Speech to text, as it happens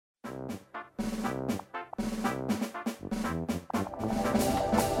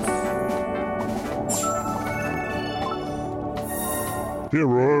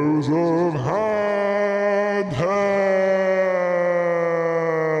Heroes of Handheld.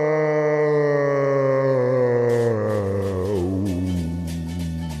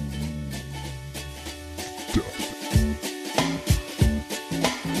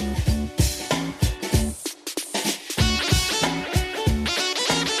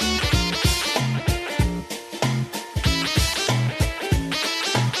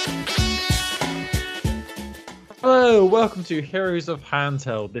 Hello, welcome to Heroes of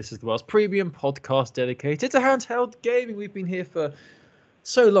Handheld. This is the world's premium podcast dedicated to handheld gaming. We've been here for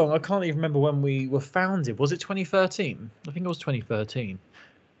so long, I can't even remember when we were founded. Was it 2013? I think it was 2013,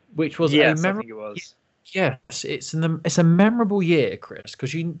 which was I a think it was. Yes, it's a memorable year, Chris.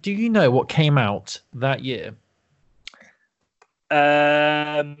 Because do you know what came out that year?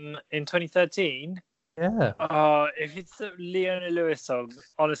 In 2013. Yeah. If it's the Leona Lewis song,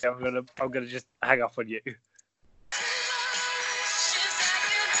 honestly, I'm gonna just hang up on you.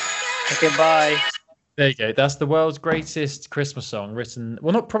 Okay, bye. There you go. That's the world's greatest Christmas song written.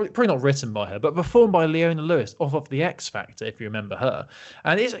 Well, probably not written by her, but performed by Leona Lewis off of the X Factor, if you remember her.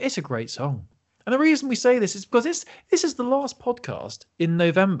 And it's a great song. And the reason we say this is because this is the last podcast in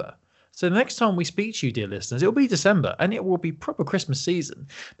November. So the next time we speak to you, dear listeners, it'll be December, and it will be proper Christmas season.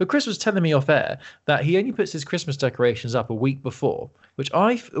 But Chris was telling me off air that he only puts his Christmas decorations up a week before,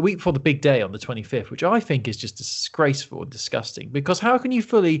 a week before the big day on the 25th, which I think is just disgraceful and disgusting. Because how can you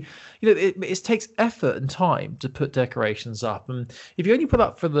fully, it takes effort and time to put decorations up, and if you only put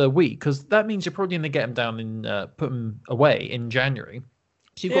up for the week, because that means you're probably going to get them down and put them away in January,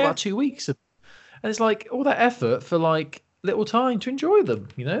 so you've got about 2 weeks, and it's like all that effort for like little time to enjoy them.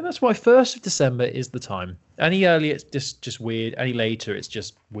 That's why 1st of December is the time. Any earlier, it's just weird. Any later, it's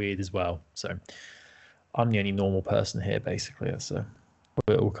just weird as well. So I'm the only normal person here, basically. That's what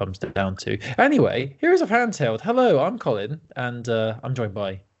it all comes down to. Anyway, Heroes of Handheld. Hello, I'm Colin, and I'm joined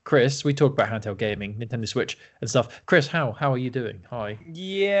by Chris. We talk about handheld gaming, Nintendo Switch and stuff. Chris, how are you doing? Hi.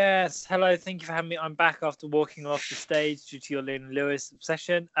 Yes, hello. Thank you for having me. I'm back after walking off the stage due to your Leona Lewis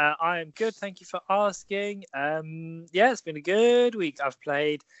obsession. I am good. Thank you for asking. It's been a good week. I've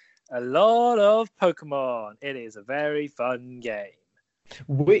played a lot of Pokemon. It is a very fun game.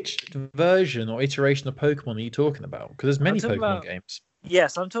 Which version or iteration of Pokemon are you talking about? Because there's many Pokemon games.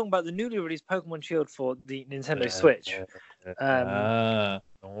 Yes, I'm talking about the newly released Pokemon Shield for the Nintendo Switch.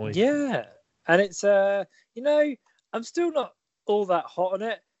 Yeah, and it's I'm still not all that hot on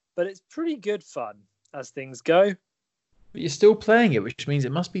it, but it's pretty good fun as things go. But you're still playing it, which means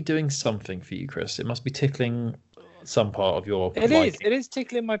it must be doing something for you, Chris. It must be tickling some part of your liking. It is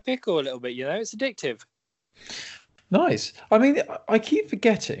tickling my pickle a little bit, it's addictive. Nice. I mean, I keep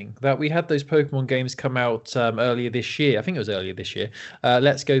forgetting that we had those Pokemon games come out earlier this year. I think it was earlier this year.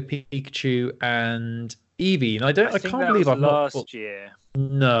 Let's Go Pikachu and Eevee. And I can't believe I've not last year.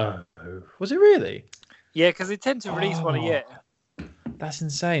 No. Was it really? Yeah, because they tend to release one a year. That's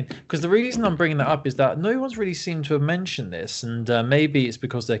insane. Because the reason I'm bringing that up is that no one's really seemed to have mentioned this, and maybe it's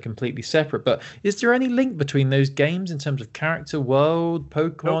because they're completely separate. But is there any link between those games in terms of character, world,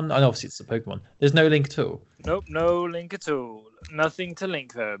 Pokemon? Nope. And obviously it's the Pokemon. There's no link at all. Nope, no link at all. Nothing to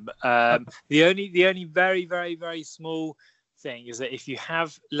link them. The only very, very, very small thing is that if you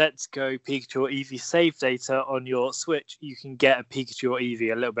have Let's Go Pikachu or Eevee save data on your Switch, you can get a Pikachu or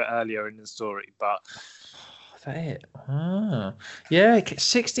Eevee a little bit earlier in the story. But is that it? Yeah,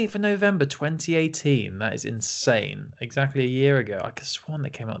 16th of November 2018. That is insane. Exactly a year ago. I could have sworn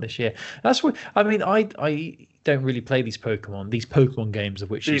that came out this year. That's what I mean. I don't really play these Pokemon games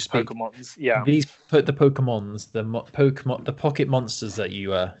of which you speak. Pokemons, yeah. The Pokemons, the pocket monsters that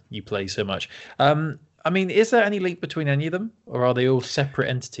you play so much. I mean, is there any link between any of them, or are they all separate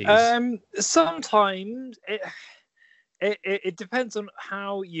entities? Sometimes it depends on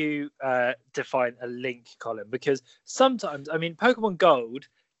how you define a link, Colin, because sometimes, Pokemon Gold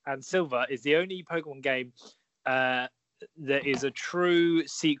and Silver is the only Pokemon game that is a true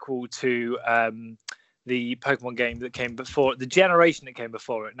sequel to the Pokemon game that came before, the generation that came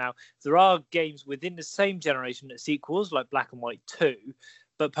before it. Now, there are games within the same generation that sequels, like Black and White 2,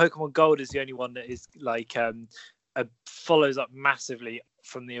 but Pokemon Gold is the only one that is like follows up massively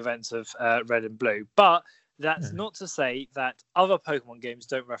from the events of Red and Blue. But that's not to say that other Pokemon games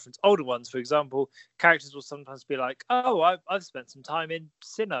don't reference older ones. For example, characters will sometimes be like, "Oh, I've spent some time in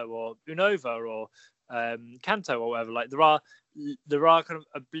Sinnoh or Unova or Kanto or whatever." Like there are kind of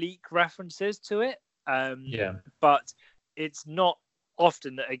oblique references to it. But it's not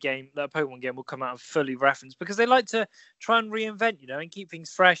often that a Pokemon game will come out and fully reference, because they like to try and reinvent, and keep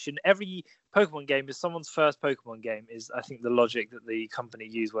things fresh. And every Pokemon game is someone's first Pokemon game, is I think the logic that the company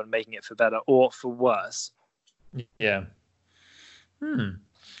used when making it for better or for worse. Yeah. Hmm.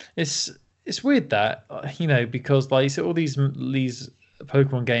 It's weird that because like you see all these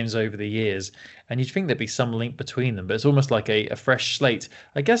Pokemon games over the years, and you'd think there'd be some link between them, but it's almost like a fresh slate.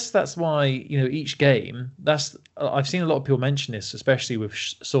 I guess that's why each game. That's I've seen a lot of people mention this, especially with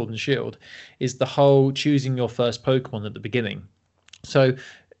Sword and Shield, is the whole choosing your first Pokemon at the beginning. So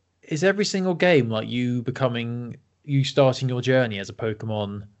is every single game like you starting your journey as a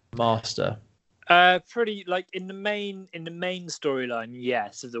Pokemon master? Pretty like in the main storyline,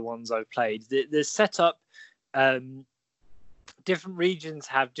 yes, of the ones I've played. The setup, different regions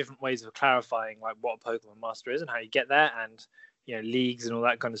have different ways of clarifying like what a Pokemon Master is and how you get there, and leagues and all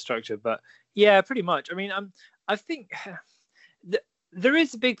that kind of structure. But yeah, pretty much. I mean, I think there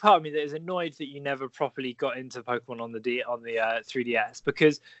is a big part of me that is annoyed that you never properly got into Pokemon on the 3DS,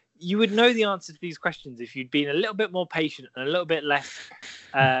 because you would know the answer to these questions if you'd been a little bit more patient and a little bit less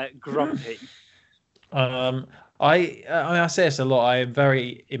grumpy. I say this a lot. I am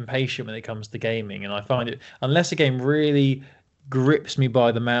very impatient when it comes to gaming, and I find it unless a game really grips me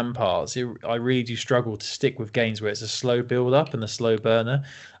by the man parts, I really do struggle to stick with games where it's a slow build up and a slow burner.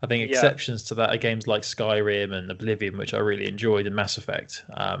 I think exceptions to that are games like Skyrim and Oblivion, which I really enjoyed, and Mass Effect.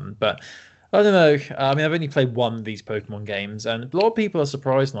 But I don't know. I mean, I've only played one of these Pokemon games, and a lot of people are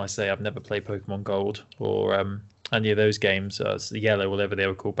surprised when I say I've never played Pokemon Gold or any of those games, the Yellow, whatever they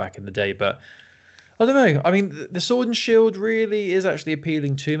were called back in the day. But I don't know. I mean, the Sword and Shield really is actually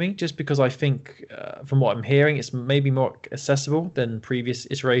appealing to me, just because I think, from what I'm hearing, it's maybe more accessible than previous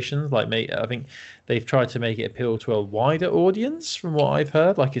iterations. Like, I think they've tried to make it appeal to a wider audience, from what I've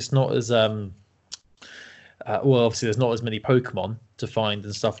heard. Like, it's not as well, obviously, there's not as many Pokemon to find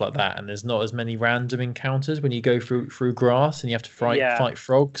and stuff like that, and there's not as many random encounters when you go through grass and you have to fight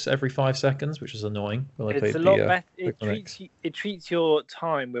frogs every 5 seconds, which is annoying. It's a lot better. It treats your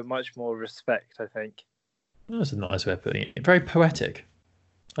time with much more respect, I think. That's a nice way of putting it. Very poetic.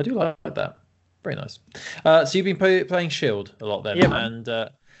 I do like that. Very nice. So you've been playing Shield a lot then, and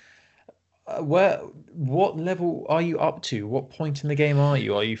what level are you up to? What point in the game are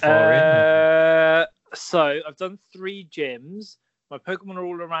you? Are you far in? So I've done 3 gyms. My Pokemon are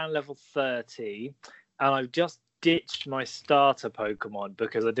all around level 30, and I've just ditched my starter Pokemon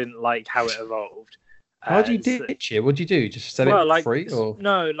because I didn't like how it evolved. How do you ditch it? What do you do? Just set it free? Or?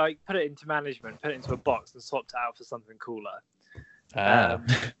 No, like put it into management, put it into a box, and swapped it out for something cooler. So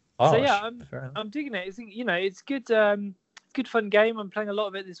yeah, I'm digging it. It's good. Good fun game. I'm playing a lot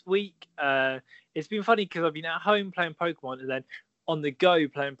of it this week. It's been funny because I've been at home playing Pokemon and then on the go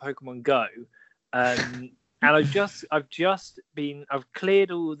playing Pokemon Go. And I've cleared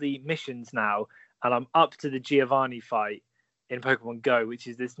all the missions now, and I'm up to the Giovanni fight in Pokemon Go, which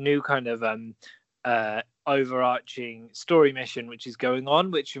is this new kind of overarching story mission which is going on,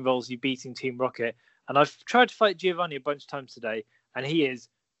 which involves you beating Team Rocket. And I've tried to fight Giovanni a bunch of times today, and he is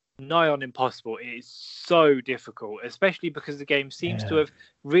nigh on impossible. It is so difficult, especially because the game seems to have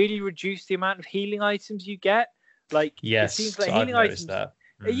really reduced the amount of healing items you get. Like, yes, it seems like healing items. That.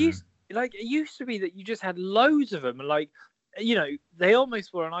 It used to be that you just had loads of them, and they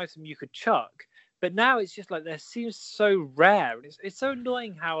almost were an item you could chuck. But now it's just like, there seems so rare, and it's so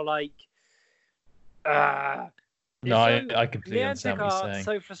annoying how I completely understand what you're saying.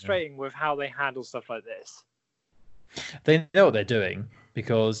 So frustrating with how they handle stuff like this. They know what they're doing,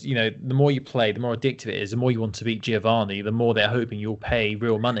 because the more you play, the more addictive it is. The more you want to beat Giovanni, the more they're hoping you'll pay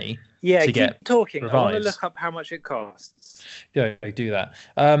real money. Yeah, to get talking. revives. I want to look up how much it costs. Yeah, do that.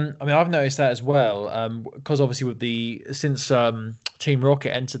 I mean, I've noticed that as well, because obviously since Team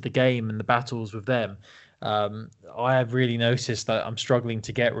Rocket entered the game and the battles with them, I have really noticed that I'm struggling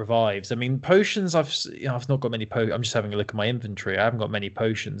to get revives. I mean, potions, I've not got many potions. I'm just having a look at my inventory. I haven't got many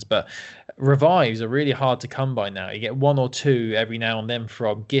potions, but revives are really hard to come by now. You get 1 or 2 every now and then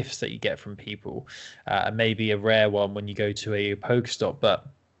from gifts that you get from people, and maybe a rare one when you go to a Pokestop. But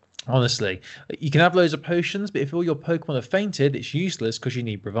honestly, you can have loads of potions, but if all your Pokemon have fainted, it's useless because you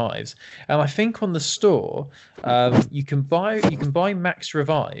need revives. And I think on the store, you can buy max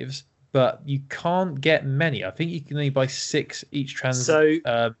revives, but you can't get many. I think you can only buy 6 each transaction.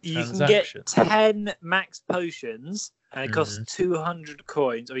 So you can get 10 max potions, and it costs 200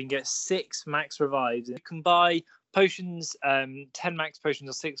 coins, or you can get 6 max revives. You can buy potions, 10 max potions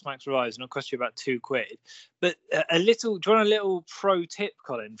or 6 max revives, and it'll cost you about £2. But do you want a little pro tip,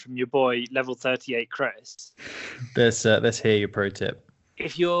 Colin, from your boy level 38 Chris? Let's hear your pro tip.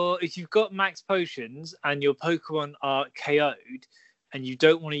 If you've got max potions and your Pokemon are KO'd, and you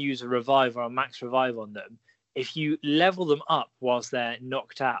don't want to use a revive or a max revive on them, if you level them up whilst they're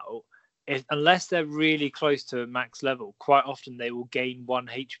knocked out, unless they're really close to a max level, quite often they will gain 1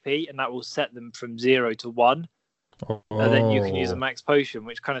 HP, and that will set them from 0 to 1. And then you can use a Oh, max potion,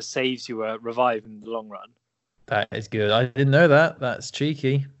 which kind of saves you a revive in the long run. that is good. I didn't know that. That's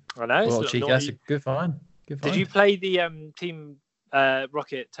cheeky. I know, it's a Well, little cheeky. That's a naughty. good find. Good Did you find. play the Team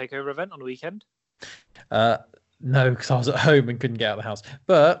Rocket takeover event on the weekend? No, because I was at home and couldn't get out of the house.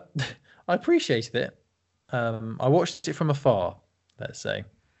 But I appreciated it. I watched it from afar, let's say.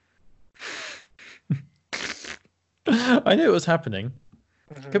 I knew it was happening.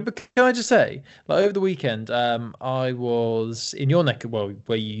 Can I just say, like over the weekend, I was in your neck, well,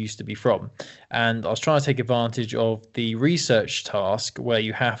 where you used to be from, and I was trying to take advantage of the research task where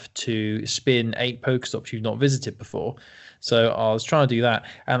you have to spin 8 Pokestops you've not visited before. So I was trying to do that,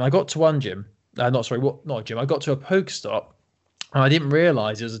 and I got to one gym. Not a gym. I got to a Pokestop, and I didn't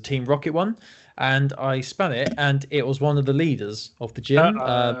realize it was a Team Rocket one, and I spun it, and it was one of the leaders of the gym.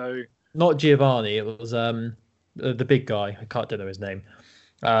 Uh-oh. Not Giovanni. It was the big guy. Don't know his name.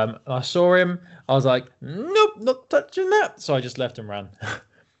 I saw him. I was like, nope, not touching that. So I just left and ran.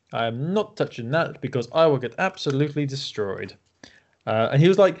 I am not touching that because I will get absolutely destroyed. And he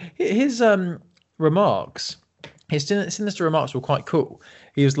was like, his remarks, his sinister remarks were quite cool.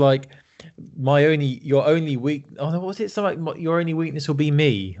 He was like, your only weak. Oh no, what was it? Something like your only weakness will be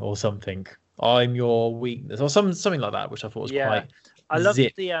me or something. I'm your weakness or something like that, which I thought was quite. I love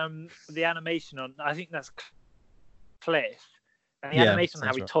zip. the animation on. I think that's Cliff. And the Yeah, animation on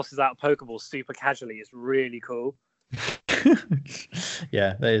how sounds he right. tosses out Pokeball super casually is really cool.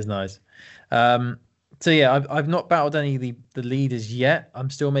 Yeah, that is nice. So yeah, I've not battled any of the leaders yet. I'm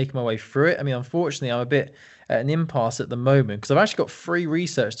still making my way through it. I mean, unfortunately, I'm a bit at an impasse at the moment because I've actually got 3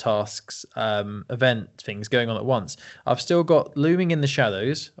 research tasks, event things going on at once. I've still got Looming in the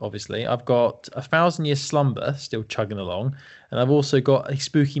Shadows, obviously. I've got 1,000 Year Slumber still chugging along, and I've also got a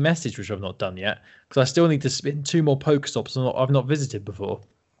Spooky Message which I've not done yet because I still need to spin 2 more Pokestops I've not visited before.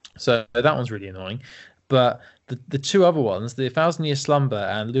 So that one's really annoying. But the 2 other ones, the 1,000 Year Slumber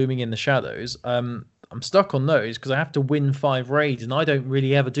and Looming in the Shadows, I'm stuck on those because I have to win 5 raids, and I don't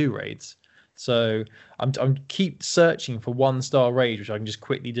really ever do raids. So I'm keep searching for 1-star raid, which I can just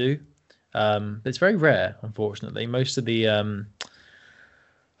quickly do. But it's very rare, unfortunately. Most of the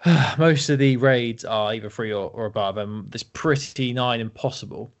raids are either free or above, and it's pretty nigh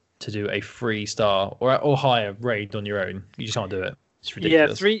impossible to do a 3-star or higher raid on your own. You just can't do it. It's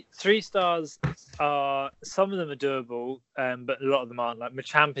ridiculous. Yeah, three stars are, some of them are doable, but a lot of them aren't. Like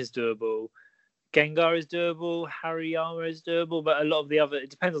Machamp is doable, Gengar is doable, Hariyama is doable, but a lot of the other, it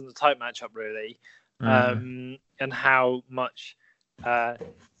depends on the type matchup really, and how much,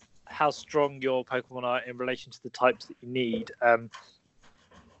 how strong your Pokemon are in relation to the types that you need.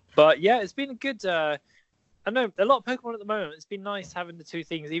 But yeah, it's been a good. I know a lot of Pokemon at the moment. It's been nice having the 2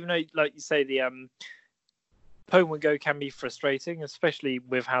 things, even though, like you say, the Pokemon Go can be frustrating, especially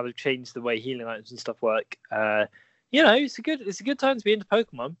with how they've changed the way healing items and stuff work. It's a good time to be into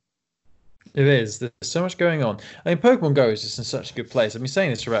Pokemon. It is. There's so much going on. I mean, Pokemon Go is just in such a good place. I've been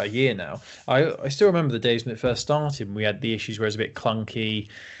saying this for about a year now. I still remember the days when it first started, and we had the issues where it was a bit clunky,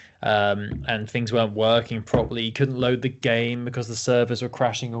 and things weren't working properly. You couldn't load the game because the servers were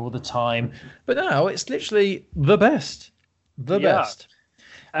crashing all the time. But now it's literally the best. The best.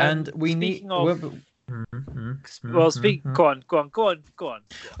 And we need. Speaking of, Go on.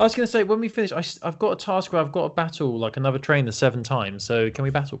 I was going to say, when we finish, I've got a task where I've got to battle like another trainer 7 times. So can we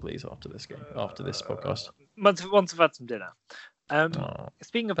battle, please, after this game, after this podcast? Once I've had some dinner.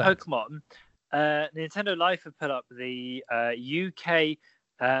 Speaking of thanks. Pokemon, Nintendo Life have put up the UK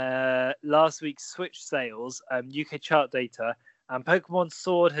last week's Switch sales, UK chart data, and Pokemon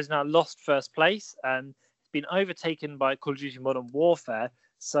Sword has now lost first place and it's been overtaken by Call of Duty Modern Warfare.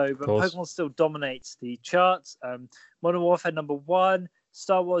 So, but Pokemon still dominates the charts. Modern Warfare number 1,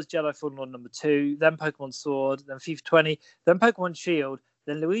 Star Wars Jedi Fallen Order number 2, then Pokemon Sword, then FIFA 20, then Pokemon Shield,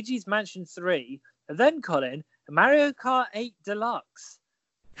 then Luigi's Mansion 3, and then Colin, Mario Kart 8 Deluxe,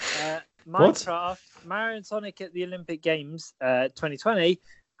 Minecraft, Mario and Sonic at the Olympic Games 2020,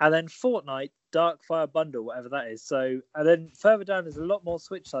 and then Fortnite Darkfire Bundle, whatever that is. So, and then further down, there's a lot more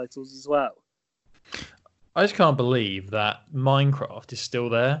Switch titles as well. I just can't believe that Minecraft is still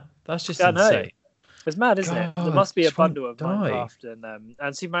there. That's just insane. It's mad, isn't it? There must be a bundle of Minecraft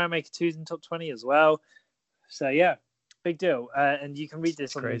and Super Mario Maker 2's in top 20 as well. So yeah, big deal. And you can read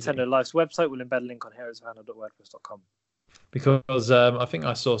this on Nintendo Life's website. We'll embed a link on heroesofhano.wordpress.com. Because I think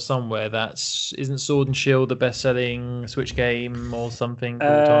I saw somewhere that isn't Sword and Shield the best-selling Switch game or something all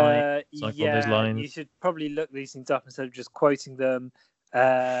the time. Something on those lines. You should probably look these things up instead of just quoting them.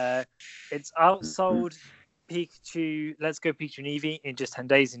 It's outsold Pikachu, Let's Go Pikachu and Eevee in just 10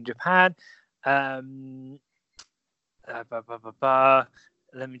 days in Japan.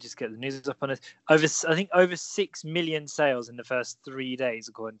 let me just get the news up on it. I think over 6 million sales in the first 3 days,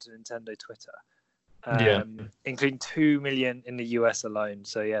 according to Nintendo Twitter. Including 2 million in the US alone.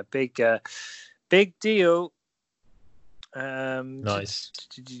 So yeah, big deal. Nice.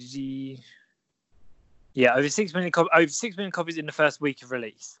 Yeah, over 6 million copies in the first week of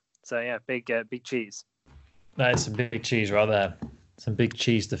release. So yeah, big cheese. That is some big cheese right there. Some big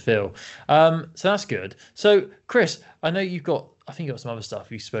cheese to fill. So that's good. So Chris, I know I think you've got some other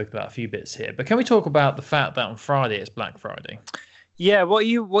stuff. You spoke about a few bits here, but can we talk about the fact that on Friday it's Black Friday? Yeah, what are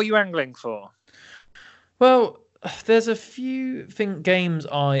you angling for? Well, there's a few games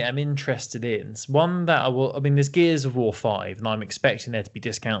I am interested in. One that there's Gears of War 5, and I'm expecting there to be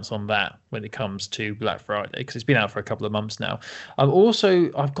discounts on that when it comes to Black Friday, because it's been out for a couple of months now.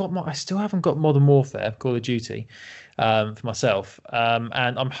 I still haven't got Modern Warfare, Call of Duty, for myself.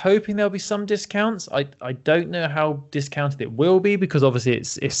 And I'm hoping there'll be some discounts. I don't know how discounted it will be, because obviously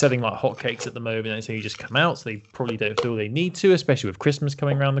it's selling like hotcakes at the moment, and so you just come out, so they probably don't feel they need to, especially with Christmas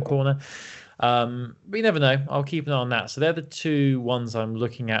coming around the corner. But you never know. I'll keep an eye on that. So they're the two ones I'm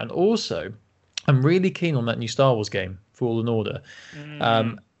looking at. And also, I'm really keen on that new Star Wars game, Fallen Order.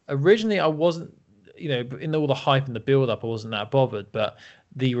 Originally, I wasn't, in all the hype and the build-up, I wasn't that bothered. But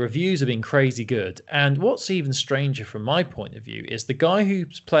the reviews have been crazy good. And what's even stranger from my point of view is the guy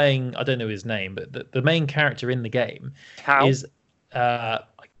who's playing, I don't know his name, but the main character in the game is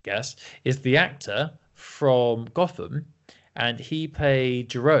the actor from Gotham. And he played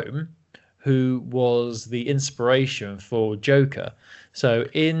Jerome, who was the inspiration for Joker. So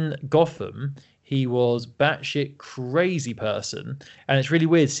in Gotham, he was batshit crazy person, and it's really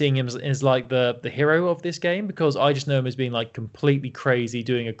weird seeing him as like the hero of this game, because I just know him as being like completely crazy,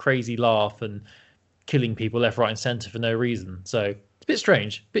 doing a crazy laugh and killing people left, right, and center for no reason. So it's a bit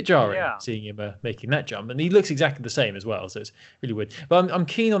strange, a bit jarring seeing him making that jump, and he looks exactly the same as well. So it's really weird. But I'm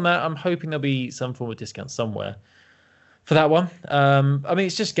keen on that. I'm hoping there'll be some form of discount somewhere for that one.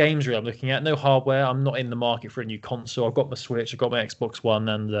 It's just games really I'm looking at, no hardware. I'm not in the market for a new console. I've got my Switch, I've got my Xbox One,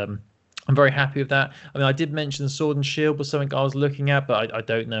 and I'm very happy with that. I did mention Sword and Shield was something I was looking at, but I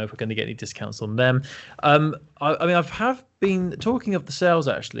don't know if we're going to get any discounts on them. I've been talking of the sales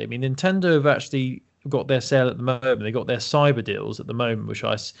actually. Nintendo have actually got their sale at the moment. They got their cyber deals at the moment, which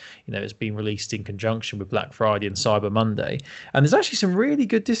it's been released in conjunction with Black Friday and Cyber Monday. And there's actually some really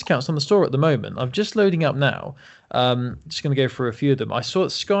good discounts on the store at the moment. I'm just loading up now. Just going to go through a few of them. I saw that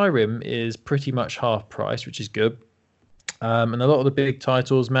Skyrim is pretty much half price, which is good. And a lot of the big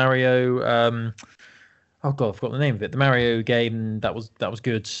titles, Mario, I forgot the name of it. The Mario game that was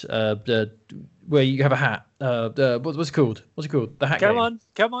good. Where you have a hat. What's it called? The hat game.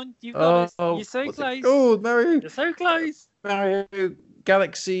 Come on, you've got this. You're so close. It called, Mario? You're so close. Mario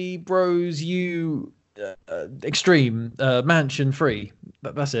Galaxy Bros U Extreme Mansion Free.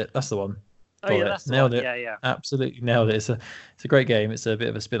 That's it. That's the one. That's nailed it. Yeah. Absolutely nailed it. It's a great game. It's a bit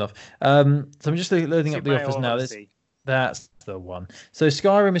of a spin-off. So I'm just loading up the offers now. That's the one. So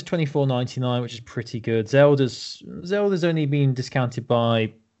Skyrim is $24.99, which is pretty good. Zelda's only been discounted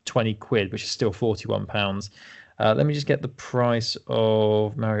by 20 quid, which is still £41. Let me just get the price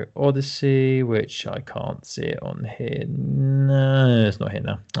of Mario Odyssey, which I can't see it on here. No, it's not here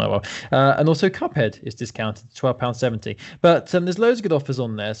now. Oh well. And also Cuphead is discounted to £12.70. But there's loads of good offers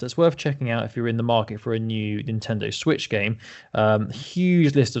on there, so it's worth checking out if you're in the market for a new Nintendo Switch game.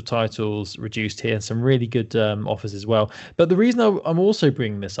 Huge list of titles reduced here, and some really good offers as well. But the reason I'm also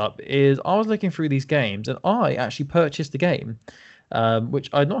bringing this up is I was looking through these games, and I actually purchased the game. Which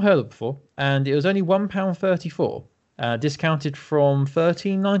I'd not heard of before, and it was only £1.34, discounted from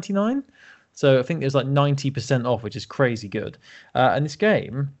 £13.99. So I think there's like 90% off, which is crazy good. And this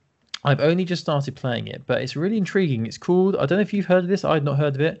game, I've only just started playing it, but it's really intriguing. It's called, I don't know if you've heard of this, I'd not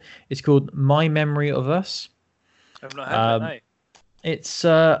heard of it. It's called My Memory of Us. I've not heard of it, no. It's,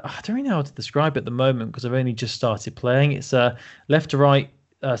 I don't really know how to describe it at the moment because I've only just started playing. It's left to right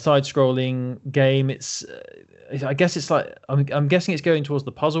side-scrolling game. It's I guess it's like I'm guessing it's going towards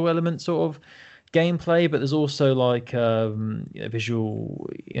the puzzle element sort of gameplay, but there's also like visual,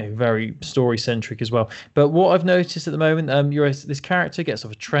 very story-centric as well. But what I've noticed at the moment, this character gets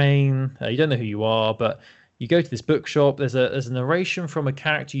off a train. You don't know who you are, but you go to this bookshop. There's a narration from a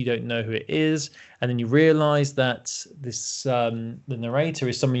character, you don't know who it is, and then you realise that this the narrator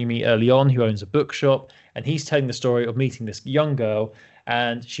is someone you meet early on who owns a bookshop, and he's telling the story of meeting this young girl.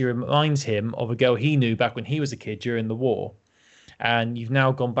 And she reminds him of a girl he knew back when he was a kid during the war. And you've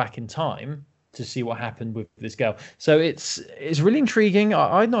now gone back in time to see what happened with this girl. So it's really intriguing.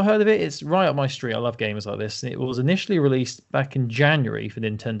 I'd not heard of it. It's right up my street. I love games like this. It was initially released back in January for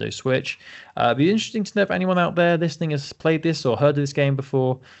Nintendo Switch. It'd be interesting to know if anyone out there listening has played this or heard of this game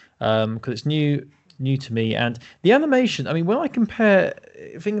before, because it's new to me. And the animation, I mean, when I compare,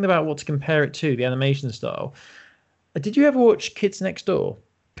 thinking about what to compare it to, the animation style, did you ever watch Kids Next Door?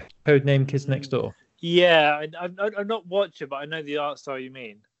 Codename Kids Next Door? Yeah, I'm not watching, but I know the art style you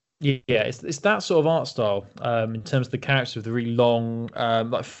mean. Yeah, it's that sort of art style in terms of the characters with the really long,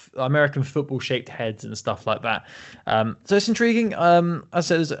 American football shaped heads and stuff like that. So it's intriguing. As I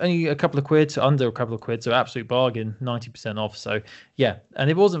said, there's only a couple of quid, under a couple of quid, so absolute bargain, 90% off. So yeah, and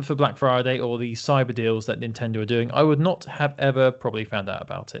if it wasn't for Black Friday or the cyber deals that Nintendo are doing, I would not have ever probably found out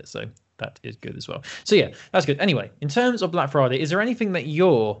about it. So that is good as well. So yeah, that's good. Anyway, in terms of Black Friday, is there anything that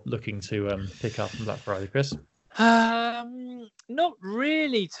you're looking to pick up on Black Friday, Chris? Not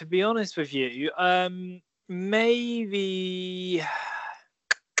really, to be honest with you. Maybe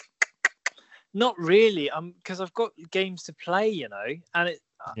not really. Because I've got games to play, you know, and it.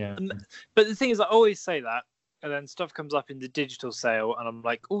 Yeah. But the thing is, I always say that, and then stuff comes up in the digital sale, and I'm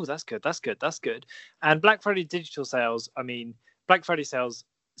like, oh, that's good, that's good, that's good. And Black Friday digital sales. I mean, Black Friday sales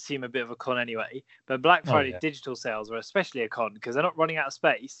seem a bit of a con anyway, but Black Friday digital sales are especially a con because they're not running out of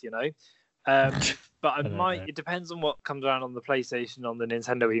space, you know. But I might. It depends on what comes around on the PlayStation, on the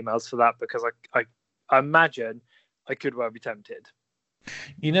Nintendo emails for that, because I imagine I could well be tempted.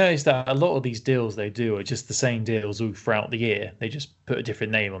 You notice that a lot of these deals they do are just the same deals all throughout the year. They just put a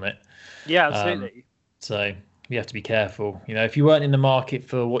different name on it. Yeah, absolutely. So you have to be careful. You know, if you weren't in the market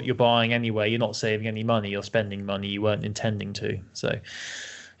for what you're buying anyway, you're not saving any money. You're spending money you weren't intending to. So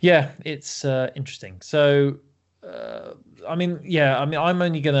yeah, it's interesting. So. I'm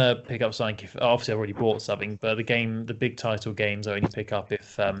only gonna pick up something if obviously I've already bought something, but the big title games I only pick up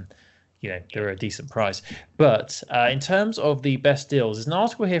if they're a decent price. But in terms of the best deals, there's an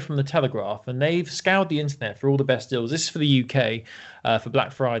article here from the Telegraph, and they've scoured the internet for all the best deals. This is for the UK for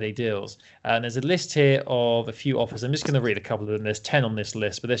Black Friday deals, and there's a list here of a few offers. I'm just going to read a couple of them. There's 10 on this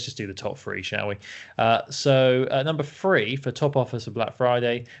list, but let's just do the top 3, shall we? So number 3 for top offers for Black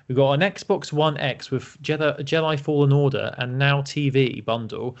Friday, we've got an Xbox One X with Jedi Fallen Order and Now TV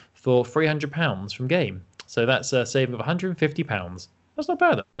bundle for £300 from Game. So that's a saving of £150. That's not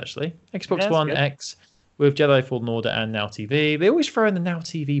bad, actually. Xbox One good. X with Jedi Fallen Order and Now TV. They always throw in the Now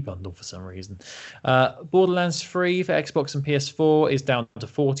TV bundle for some reason. Borderlands 3 for Xbox and PS4 is down to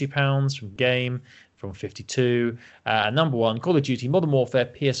 £40 from Game, from 52. Number 1, Call of Duty Modern Warfare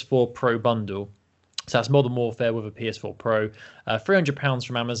PS4 Pro bundle. So that's Modern Warfare with a PS4 Pro. £300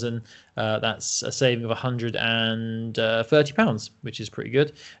 from Amazon. That's a saving of £130, which is pretty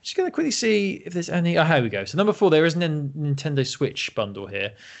good. Just going to quickly see if there's any. Oh, here we go. So number 4, there is a Nintendo Switch bundle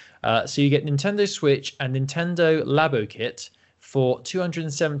here. So you get Nintendo Switch and Nintendo Labo Kit for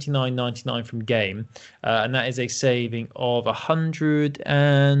 $279.99 from Game. And that is a saving of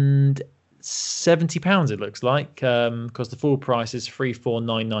 £170, it looks like, because the full price is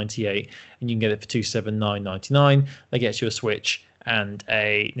 $349.98 and you can get it for $279.99. That gets you a Switch and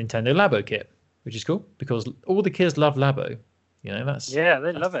a Nintendo Labo kit, which is cool because all the kids love Labo. You know,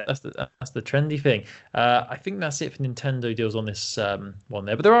 they love it. That's the trendy thing. I think that's it for Nintendo deals on this one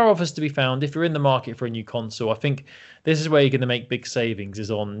there. But there are offers to be found if you're in the market for a new console. I think this is where you're going to make big savings is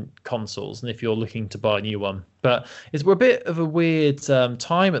on consoles, and if you're looking to buy a new one. But we're a bit of a weird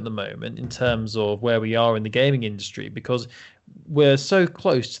time at the moment in terms of where we are in the gaming industry because we're so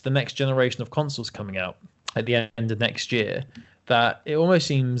close to the next generation of consoles coming out at the end of next year that it almost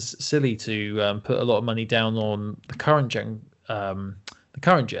seems silly to put a lot of money down on the current gen.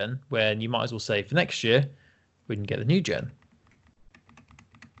 When you might as well say for next year we can get the new gen.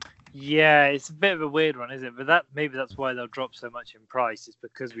 Yeah, it's a bit of a weird one, isn't it? But maybe that's why they'll drop so much in price, is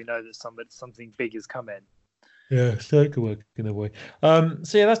because we know that something big is coming. Yeah, so it could work in a way. So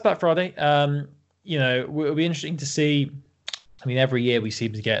yeah, that's Black Friday. It'll be interesting to see. I mean, every year we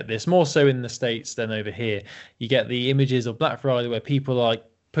seem to get this, more so in the States than over here. You get the images of Black Friday where people are like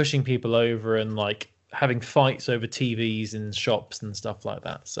pushing people over and like having fights over TVs in shops and stuff like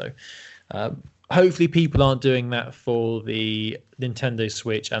that. So hopefully people aren't doing that for the Nintendo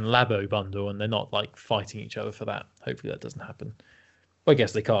Switch and Labo bundle and they're not like fighting each other for that. Hopefully that doesn't happen. Well, I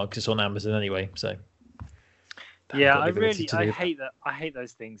guess they can't because it's on Amazon anyway. So yeah, I hate that. I hate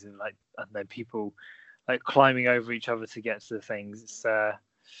those things and like, I don't know, people like climbing over each other to get to the things. It's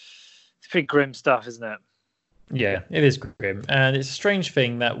pretty grim stuff, isn't it? Yeah, it is grim. And it's a strange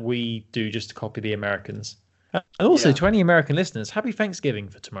thing that we do just to copy the Americans. And also, to any American listeners, happy Thanksgiving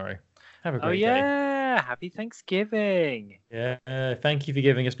for tomorrow. Have a great day. Yeah, happy Thanksgiving. Yeah, thank you for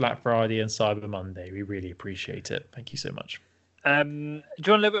giving us Black Friday and Cyber Monday. We really appreciate it. Thank you so much. Do you want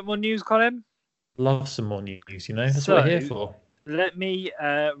a little bit more news, Colin? Love some more news, that's what we're here for. Let me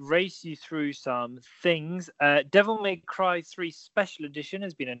race you through some things. Devil May Cry 3 Special Edition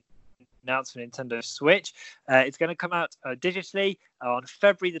has been announced for Nintendo Switch. It's going to come out digitally on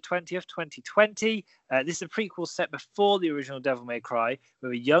February the 20th, 2020. This is a prequel set before the original Devil May Cry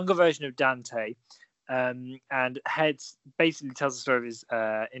with a younger version of Dante. And Heads basically tells the story of his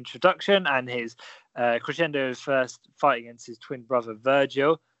introduction and his crescendo of his first fight against his twin brother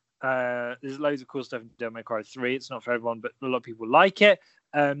Virgil. There's loads of cool stuff in Devil May Cry 3. It's not for everyone, but a lot of people like it.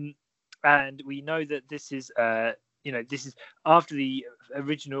 And we know that this is this is after the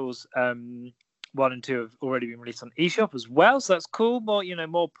originals 1 and 2 have already been released on eShop as well, so that's cool.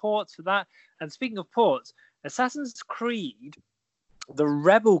 More ports for that. And speaking of ports, Assassin's Creed, the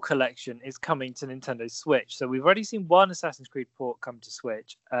Rebel Collection, is coming to Nintendo Switch. So we've already seen one Assassin's Creed port come to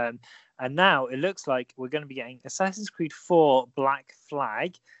Switch, and now it looks like we're going to be getting Assassin's Creed 4 Black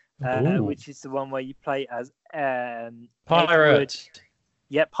Flag, which is the one where you play as Pirate.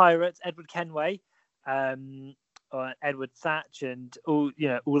 Pirate Edward Kenway. Or Edward Thatch and all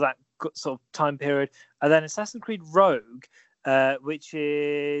that sort of time period, and then Assassin's Creed Rogue, which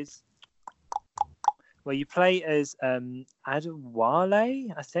is where you play as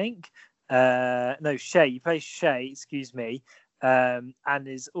Adewale, I think. No, Shay. You play Shay. Excuse me. And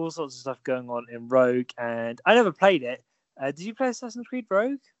there's all sorts of stuff going on in Rogue, and I never played it. Did you play Assassin's Creed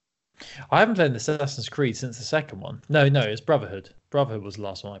Rogue? I haven't played Assassin's Creed since the second one. No, it's Brotherhood. Brotherhood was the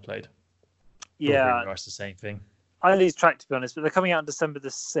last one I played. Yeah, it's the same thing. I lose track, to be honest, but they're coming out on December the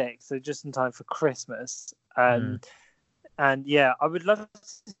 6th, so just in time for Christmas. And yeah, I would love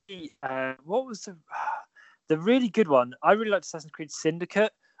to see what was the really good one. I really liked Assassin's Creed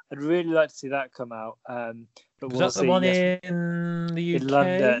Syndicate. I'd really like to see that come out. But was that the one in the UK?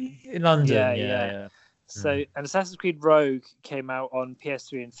 In London, yeah. So, and Assassin's Creed Rogue came out on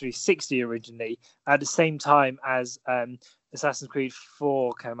PS3 and 360 originally, at the same time as Assassin's Creed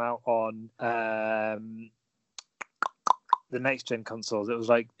 4 came out on the next gen consoles. It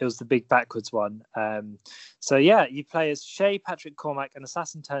was the big backwards one. So yeah, you play as Shay Patrick Cormac, an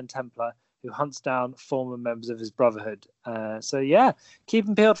assassin turned Templar who hunts down former members of his Brotherhood. So yeah, keep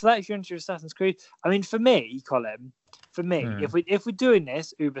them peeled for that if you're into Assassin's Creed. I mean, for me, Colin, if we're doing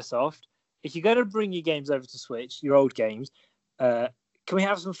this, Ubisoft, if you're going to bring your games over to Switch, your old games, can we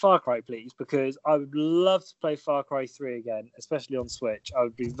have some Far Cry, please? Because I would love to play Far Cry 3 again, especially on Switch. I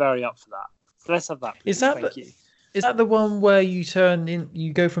would be very up for that. So let's have that, please. Thank you. Is that the one where you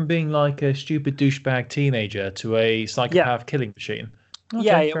go from being like a stupid douchebag teenager to a psychopath killing machine?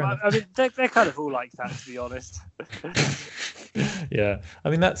 Okay, I mean, they're kind of all like that, to be honest. Yeah, I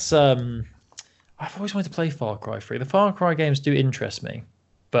mean, that's I've always wanted to play Far Cry 3. The Far Cry games do interest me,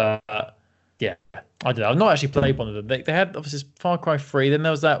 but yeah, I don't know. I've not actually played one of them. They had obviously Far Cry 3. Then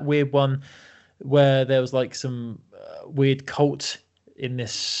there was that weird one where there was like some weird cult in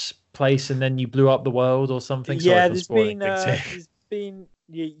this place, and then you blew up the world or something. Yeah, there's been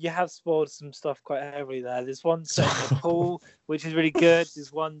you have spoiled some stuff quite heavily there. There's one set in Nepal, which is really good.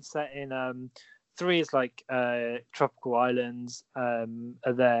 There's one set in 3 is like tropical islands, and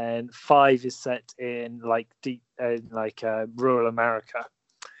then 5 is set in like deep rural America.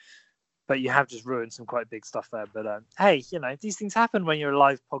 But you have just ruined some quite big stuff there. But hey, these things happen when you're a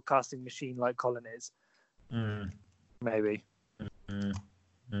live podcasting machine like Colin is. Maybe.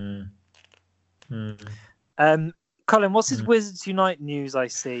 Colin, what's this Wizards Unite news I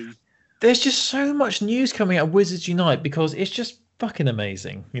see? There's just so much news coming out of Wizards Unite because it's just fucking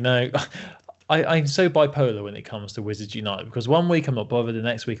amazing. I'm so bipolar when it comes to Wizards Unite because one week I'm not bothered, the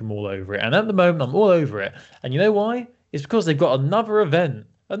next week I'm all over it. And at the moment I'm all over it. And you know why? It's because they've got another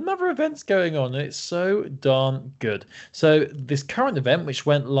event's going on, and it's so darn good. So this current event, which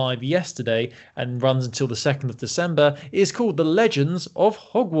went live yesterday and runs until the 2nd of December, is called The Legends of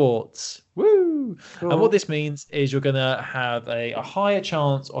Hogwarts. Woo! Cool. And what this means is you're going to have a higher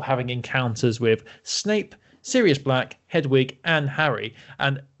chance of having encounters with Snape, Sirius Black, Hedwig, and Harry.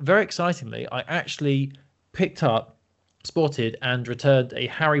 And very excitingly, I actually spotted, and returned a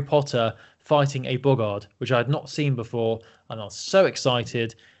Harry Potter fighting a Boggart, which I had not seen before, and I was so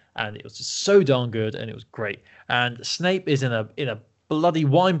excited, and it was just so darn good, and it was great. And Snape is in a bloody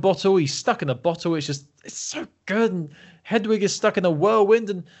wine bottle. He's stuck in a bottle. It's so good. And Hedwig is stuck in a whirlwind,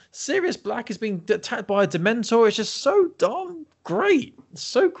 and Sirius Black is being attacked by a Dementor. It's just so darn great.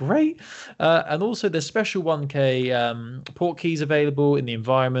 So great. And also there's special 1K port keys available in the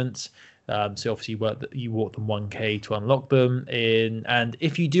environment. So obviously you walk them 1k to unlock them. And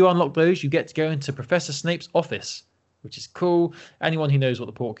if you do unlock those, you get to go into Professor Snape's office, which is cool. Anyone who knows what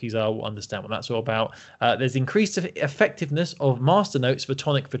the portkeys are will understand what that's all about. There's increased effectiveness of master notes for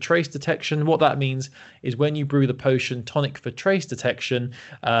tonic for trace detection. What that means is when you brew the potion tonic for trace detection,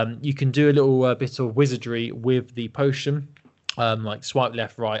 you can do a little bit of wizardry with the potion. Like swipe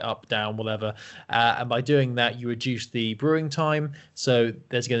left, right, up, down, whatever. And by doing that, you reduce the brewing time. So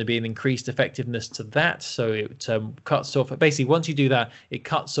there's going to be an increased effectiveness to that. So it cuts off. Basically, once you do that, it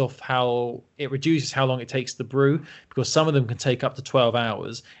cuts off it reduces how long it takes to brew, because some of them can take up to 12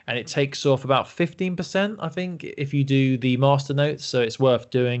 hours. And it takes off about 15%, I think, if you do the master notes. So it's worth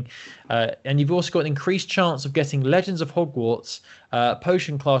doing. And you've also got an increased chance of getting Legends of Hogwarts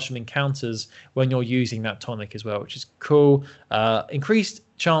potion classroom encounters when you're using that tonic as well, which is cool. Increased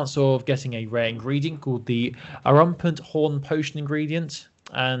chance of getting a rare ingredient called the Arumpant Horn Potion ingredient,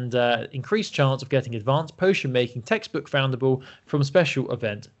 and increased chance of getting advanced potion making textbook foundable from special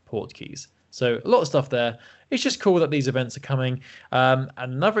event portkeys. So a lot of stuff there. It's just cool that these events are coming. And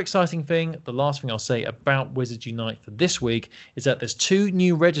another exciting thing, the last thing I'll say about Wizards Unite for this week, is that there's two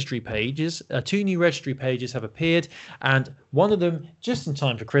new registry pages. Two new registry pages have appeared, and one of them, just in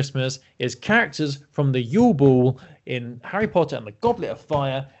time for Christmas, is characters from the Yule Ball in Harry Potter and the Goblet of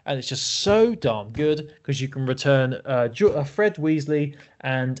Fire, and it's just so darn good because you can return Fred Weasley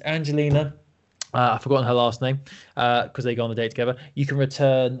and Angelina. I've forgotten her last name because they go on a date together. You can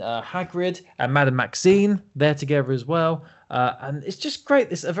return Hagrid and Madame Maxine. They're together as well. And it's just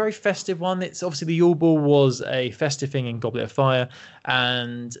great. It's a very festive one. It's obviously the Yule Ball was a festive thing in Goblet of Fire.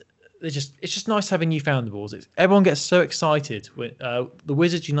 And it's just nice having new foundables. Everyone gets so excited when the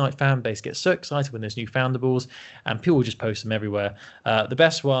Wizards Unite fan base gets so excited when there's new foundables, and people just post them everywhere. The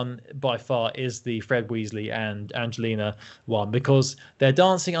best one by far is the Fred Weasley and Angelina one, because they're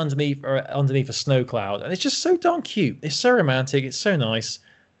dancing underneath a snow cloud, and it's just so darn cute. It's so romantic. It's so nice.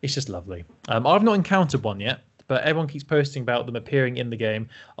 It's just lovely. I've not encountered one yet, but everyone keeps posting about them appearing in the game.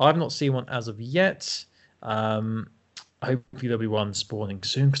 I've not seen one as of yet. Hopefully there'll be one spawning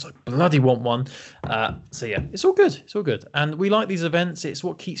soon, because I bloody want one. So yeah, it's all good. It's all good. And we like these events. It's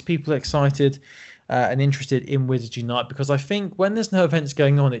what keeps people excited and interested in Wizards Unite, because I think when there's no events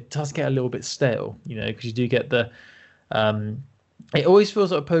going on, it does get a little bit stale, because you do get the... it always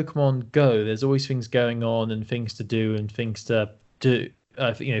feels like Pokemon Go. There's always things going on and things to do and things to do.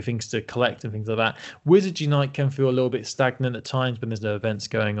 Things to collect and things like that. Wizards Unite can feel a little bit stagnant at times when there's no events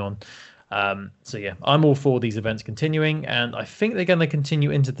going on. So yeah, I'm all for these events continuing, and I think they're going to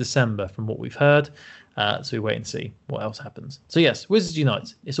continue into December from what we've heard. So we wait and see what else happens. So yes, Wizards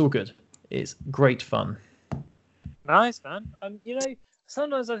Unite, it's all good. It's great fun. Nice, man.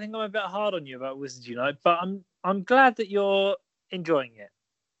 Sometimes I think I'm a bit hard on you about Wizards Unite, but I'm glad that you're enjoying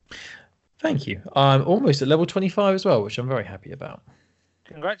it. Thank you. I'm almost at level 25 as well, which I'm very happy about.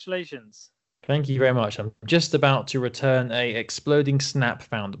 Congratulations. Thank you very much. I'm just about to return a Exploding Snap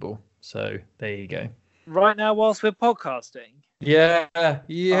foundable. So there you go. Right now, whilst we're podcasting. Yeah.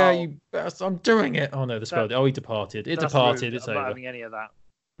 You best. I'm doing it. Oh no, the spell. Oh, he departed. It departed. Rude. It's I'm over. not having any of that.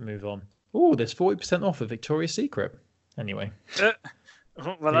 Move on. Oh, there's 40% off of Victoria's Secret. Anyway.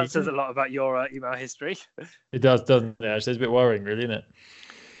 Well, that says a lot about your email history. It does, doesn't it? It's a bit worrying, really, isn't it?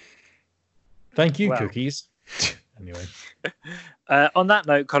 Thank you, cookies. Anyway. On that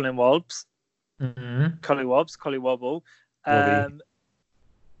note, Colin Wobbs. Mm-hmm. Colin Wobble.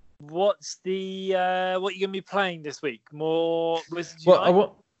 What's the what are you gonna be playing this week? More Wizards Unite?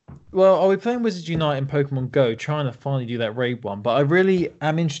 I'll be playing Wizards Unite in Pokemon Go, trying to finally do that raid one. But I really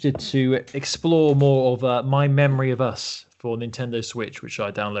am interested to explore more of My Memory of Us for Nintendo Switch, which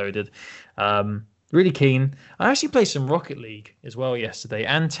I downloaded. Really keen. I actually played some Rocket League as well yesterday,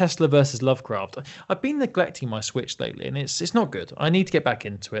 and Tesla versus Lovecraft. I've been neglecting my Switch lately, and it's not good. I need to get back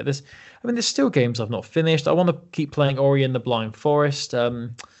into it. There's still games I've not finished. I want to keep playing Ori and the Blind Forest,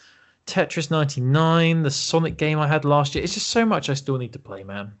 Tetris 99, the Sonic game I had last year. It's just so much I still need to play,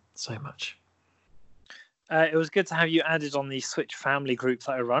 man. So much. It was good to have you added on the Switch family group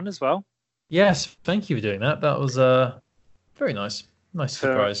that I run as well. Yes, thank you for doing that. That was very nice. Nice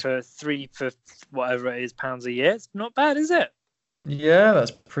surprise. For whatever it is pounds a year. It's not bad, is it? Yeah,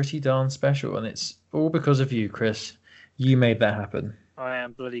 that's pretty darn special, and it's all because of you, Chris. You made that happen. I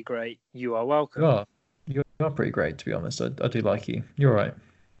am bloody great. You are welcome. You are pretty great, to be honest. I do like you. You're right.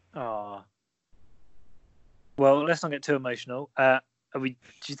 Ah. Well, let's not get too emotional. Do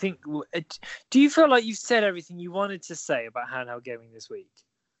you feel like you've said everything you wanted to say about handheld gaming this week?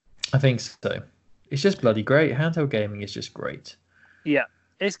 I think so. It's just bloody great. Handheld gaming is just great. Yeah,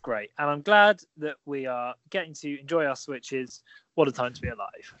 it's great. And I'm glad that we are getting to enjoy our Switches. What a time to be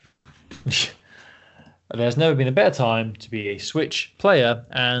alive. There's never been a better time to be a Switch player,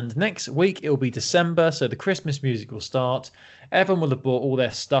 and next week it'll be December, so the Christmas music will start. Everyone will have bought all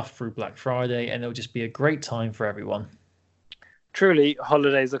their stuff through Black Friday, and it'll just be a great time for everyone. Truly,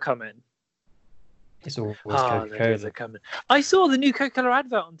 holidays are coming. It's always Holidays Coca-Cola. are coming. I saw the new Coca-Cola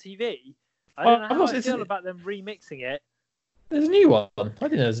advert on TV. I don't know I'm how not- I it's- feel about them remixing it. There's a new one. I didn't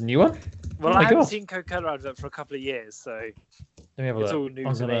know there's a new one. Well, Oh my I haven't God. seen Coca-Cola advert for a couple of years, so Let me have a it's look. all new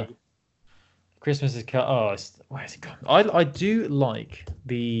I'm to gonna- me. Christmas is where's it gone? I do like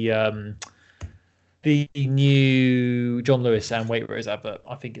the new John Lewis and Waitrose advert.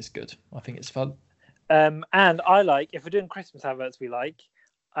 I think it's good. I think it's fun. And I like, if we're doing Christmas adverts, I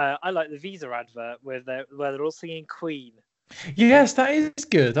like the Visa advert where they're all singing Queen. Yes, that is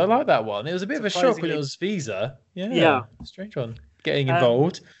good. I like that one. It was a bit of a shock when Surprisingly- it was Visa. Yeah. Yeah. Strange one. Getting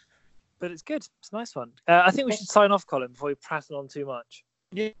involved. But it's good. It's a nice one. I think we should sign off, Colin, before we press it on too much.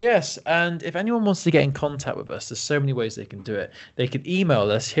 Yes, and if anyone wants to get in contact with us, there's so many ways they can do it. They can email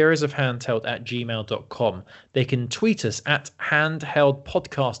us, heroesofhandheld@gmail.com. They can tweet us at Handheld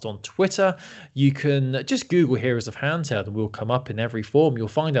Podcast on Twitter. You can just Google Heroes of Handheld and we'll come up in every form. You'll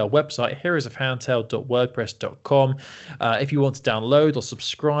find our website, heroesofhandheld.wordpress.com. If you want to download or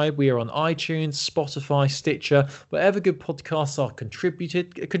subscribe, we are on iTunes, Spotify, Stitcher, wherever good podcasts are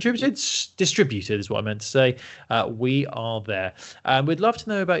distributed is what I meant to say. We are there. And we'd love to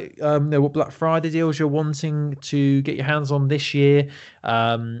know about what Black Friday deals you're wanting to get your hands on this year,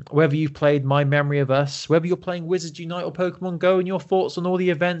 whether you've played My Memory of Us, whether you're playing Wizards Unite or Pokemon Go, and your thoughts on all the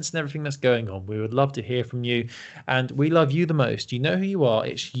events and everything that's going on. We would love to hear from you, and we love you the most. You know who you are.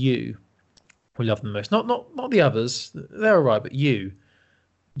 It's you we love the most. Not the others. They're all right, but you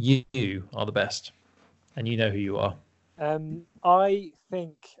are the best, and you know who you are. I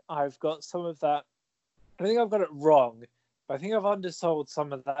think I've got some of that. I think I've got it wrong. I think I've undersold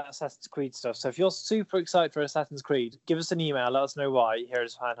some of that Assassin's Creed stuff. So if you're super excited for Assassin's Creed, give us an email. Let us know why.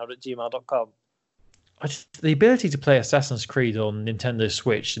 heroesofhandheld@gmail.com. The ability to play Assassin's Creed on Nintendo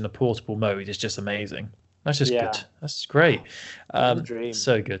Switch in the portable mode is just amazing. That's just good. That's great. Dream.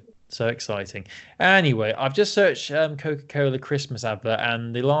 So good. So exciting. Anyway, I've just searched Coca-Cola Christmas advert,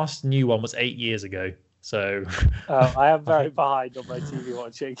 and the last new one was 8 years ago. So I am very behind on my TV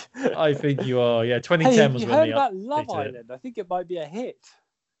watching. I think you are. Yeah, 2010 was you when heard they about Love updated it. Island? I think it might be a hit.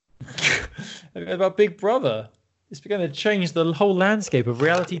 About Big Brother. It's going to change the whole landscape of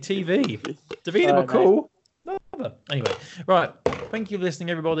reality TV. Davina McCall. Anyway, right. Thank you for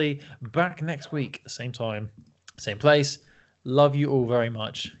listening, everybody. Back next week, same time, same place. Love you all very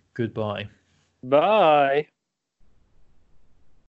much. Goodbye. Bye.